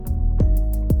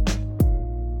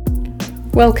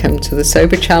Welcome to the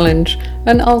Sober Challenge,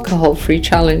 an alcohol-free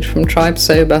challenge from Tribe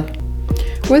Sober.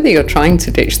 Whether you're trying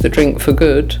to ditch the drink for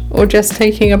good or just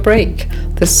taking a break,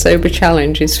 the Sober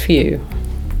Challenge is for you.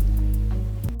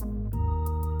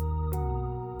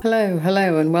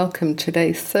 Hello and welcome to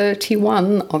day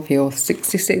 31 of your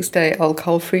 66-day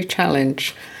alcohol-free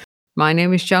challenge. My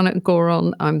name is Janet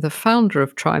Goron, I'm the founder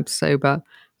of Tribe Sober,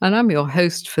 and I'm your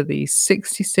host for these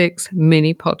 66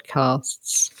 mini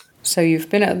podcasts. So you've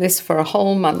been at this for a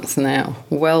whole month now.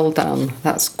 Well done.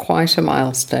 That's quite a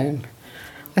milestone.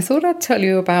 I thought I'd tell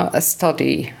you about a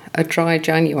study, a dry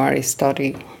January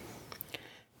study.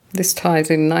 This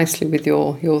ties in nicely with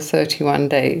your 31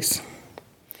 days.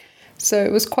 So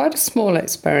it was quite a small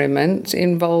experiment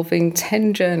involving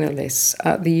 10 journalists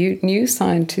at the New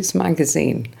Scientist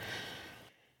magazine.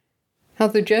 Now,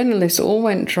 the journalists all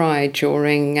went dry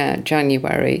during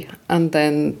January, and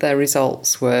then their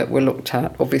results were looked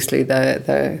at. Obviously,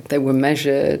 they were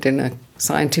measured in a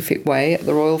scientific way at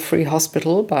the Royal Free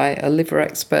Hospital by a liver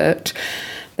expert.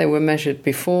 They were measured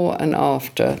before and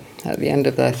after at the end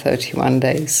of their 31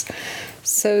 days.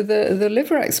 So the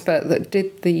liver expert that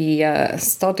did the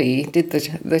study, did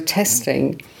the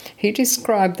testing, he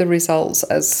described the results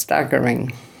as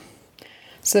staggering.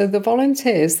 So the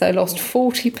volunteers, they lost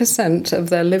 40% of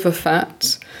their liver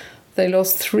fat, they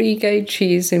lost 3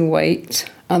 kgs in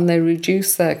weight, and they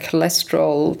reduced their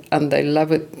cholesterol and they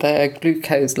lowered their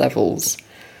glucose levels.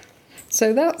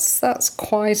 So that's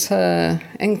quite an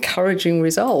encouraging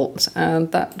result, and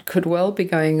that could well be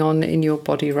going on in your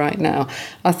body right now.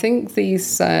 I think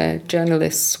these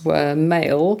journalists were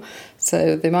male,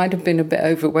 so they might have been a bit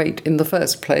overweight in the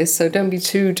first place, so don't be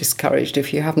too discouraged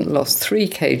if you haven't lost 3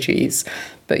 kgs,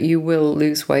 but you will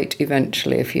lose weight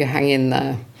eventually if you hang in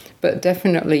there. But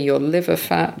definitely your liver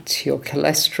fat, your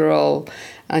cholesterol,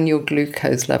 and your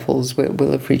glucose levels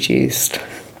will have reduced.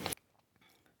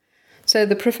 So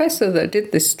the professor that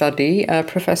did this study,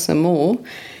 Professor Moore,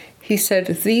 he said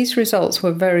these results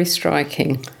were very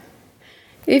striking.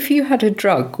 If you had a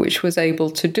drug which was able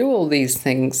to do all these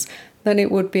things, then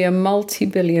it would be a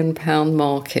multi-billion-pound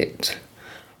market.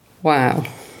 Wow.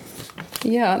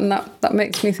 Yeah, and that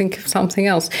makes me think of something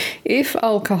else. If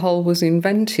alcohol was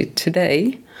invented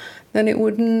today, then it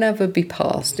would never be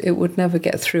passed. It would never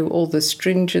get through all the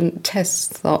stringent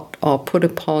tests that are put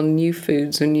upon new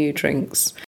foods and new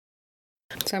drinks.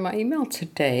 So my email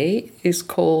today is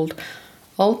called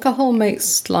Alcohol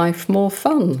Makes Life More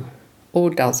Fun, or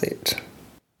does it?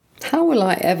 How will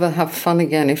I ever have fun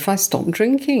again if I stop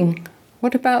drinking?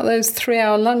 What about those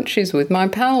 3-hour lunches with my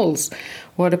pals?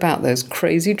 What about those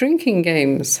crazy drinking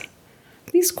games?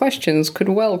 These questions could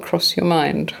well cross your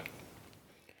mind.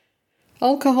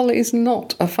 Alcohol is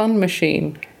not a fun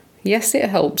machine. Yes, it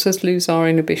helps us lose our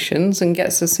inhibitions and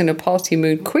gets us in a party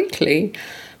mood quickly,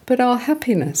 but our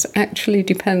happiness actually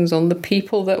depends on the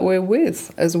people that we're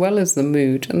with, as well as the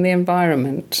mood and the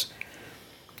environment.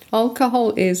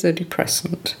 Alcohol is a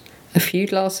depressant. A few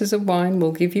glasses of wine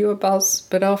will give you a buzz,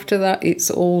 but after that it's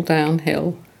all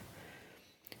downhill.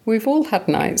 We've all had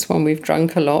nights when we've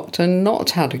drunk a lot and not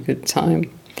had a good time.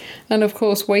 And of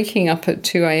course, waking up at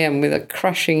 2 a.m. with a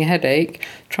crushing headache,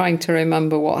 trying to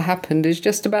remember what happened, is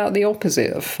just about the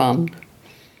opposite of fun.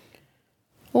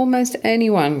 Almost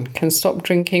anyone can stop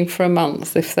drinking for a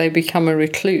month if they become a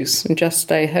recluse and just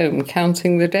stay home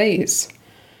counting the days.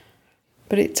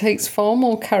 But it takes far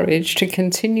more courage to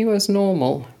continue as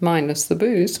normal, minus the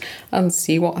booze, and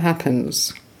see what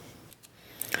happens.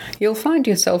 You'll find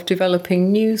yourself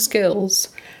developing new skills.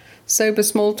 Sober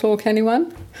small talk,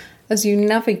 anyone? As you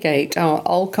navigate our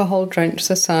alcohol-drenched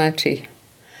society.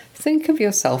 Think of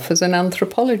yourself as an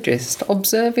anthropologist,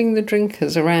 observing the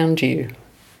drinkers around you.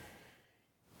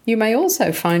 You may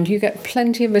also find you get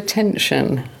plenty of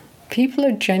attention. People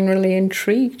are generally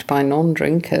intrigued by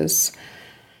non-drinkers.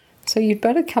 So you'd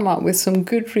better come up with some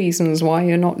good reasons why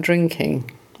you're not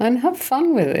drinking and have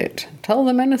fun with it. Tell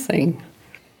them anything.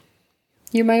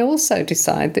 You may also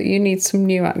decide that you need some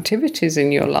new activities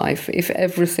in your life if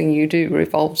everything you do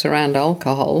revolves around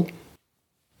alcohol.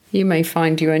 You may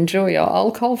find you enjoy your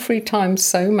alcohol-free time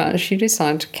so much you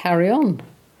decide to carry on.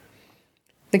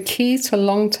 The key to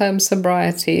long-term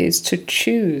sobriety is to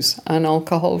choose an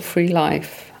alcohol-free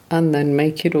life and then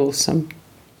make it awesome.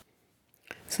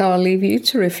 So I'll leave you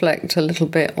to reflect a little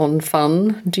bit on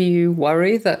fun. Do you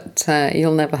worry that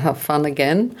you'll never have fun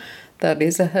again? That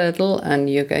is a hurdle and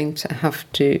you're going to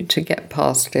have to get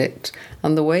past it.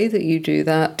 And the way that you do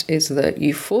that is that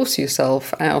you force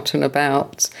yourself out and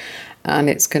about And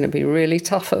it's going to be really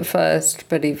tough at first,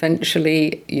 but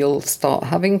eventually you'll start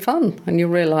having fun and you'll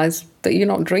realise that you're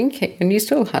not drinking and you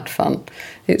still had fun.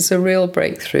 It's a real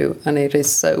breakthrough and it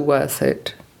is so worth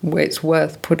it. It's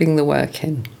worth putting the work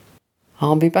in.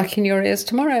 I'll be back in your ears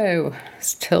tomorrow.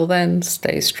 Till then,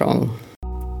 stay strong.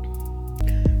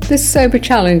 This Sober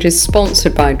Challenge is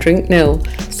sponsored by Drink Nil,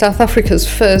 South Africa's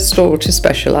first store to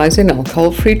specialise in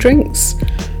alcohol-free drinks.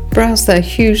 Browse their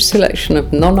huge selection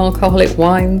of non-alcoholic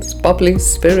wines, bubblies,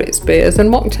 spirits, beers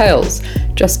and mocktails.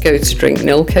 Just go to Drink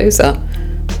Nil Kosa.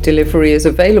 Delivery is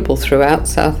available throughout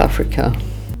South Africa.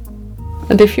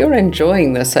 And if you're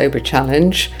enjoying the Sober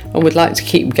Challenge and would like to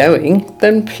keep going,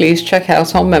 then please check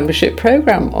out our membership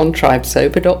programme on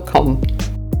tribesober.com.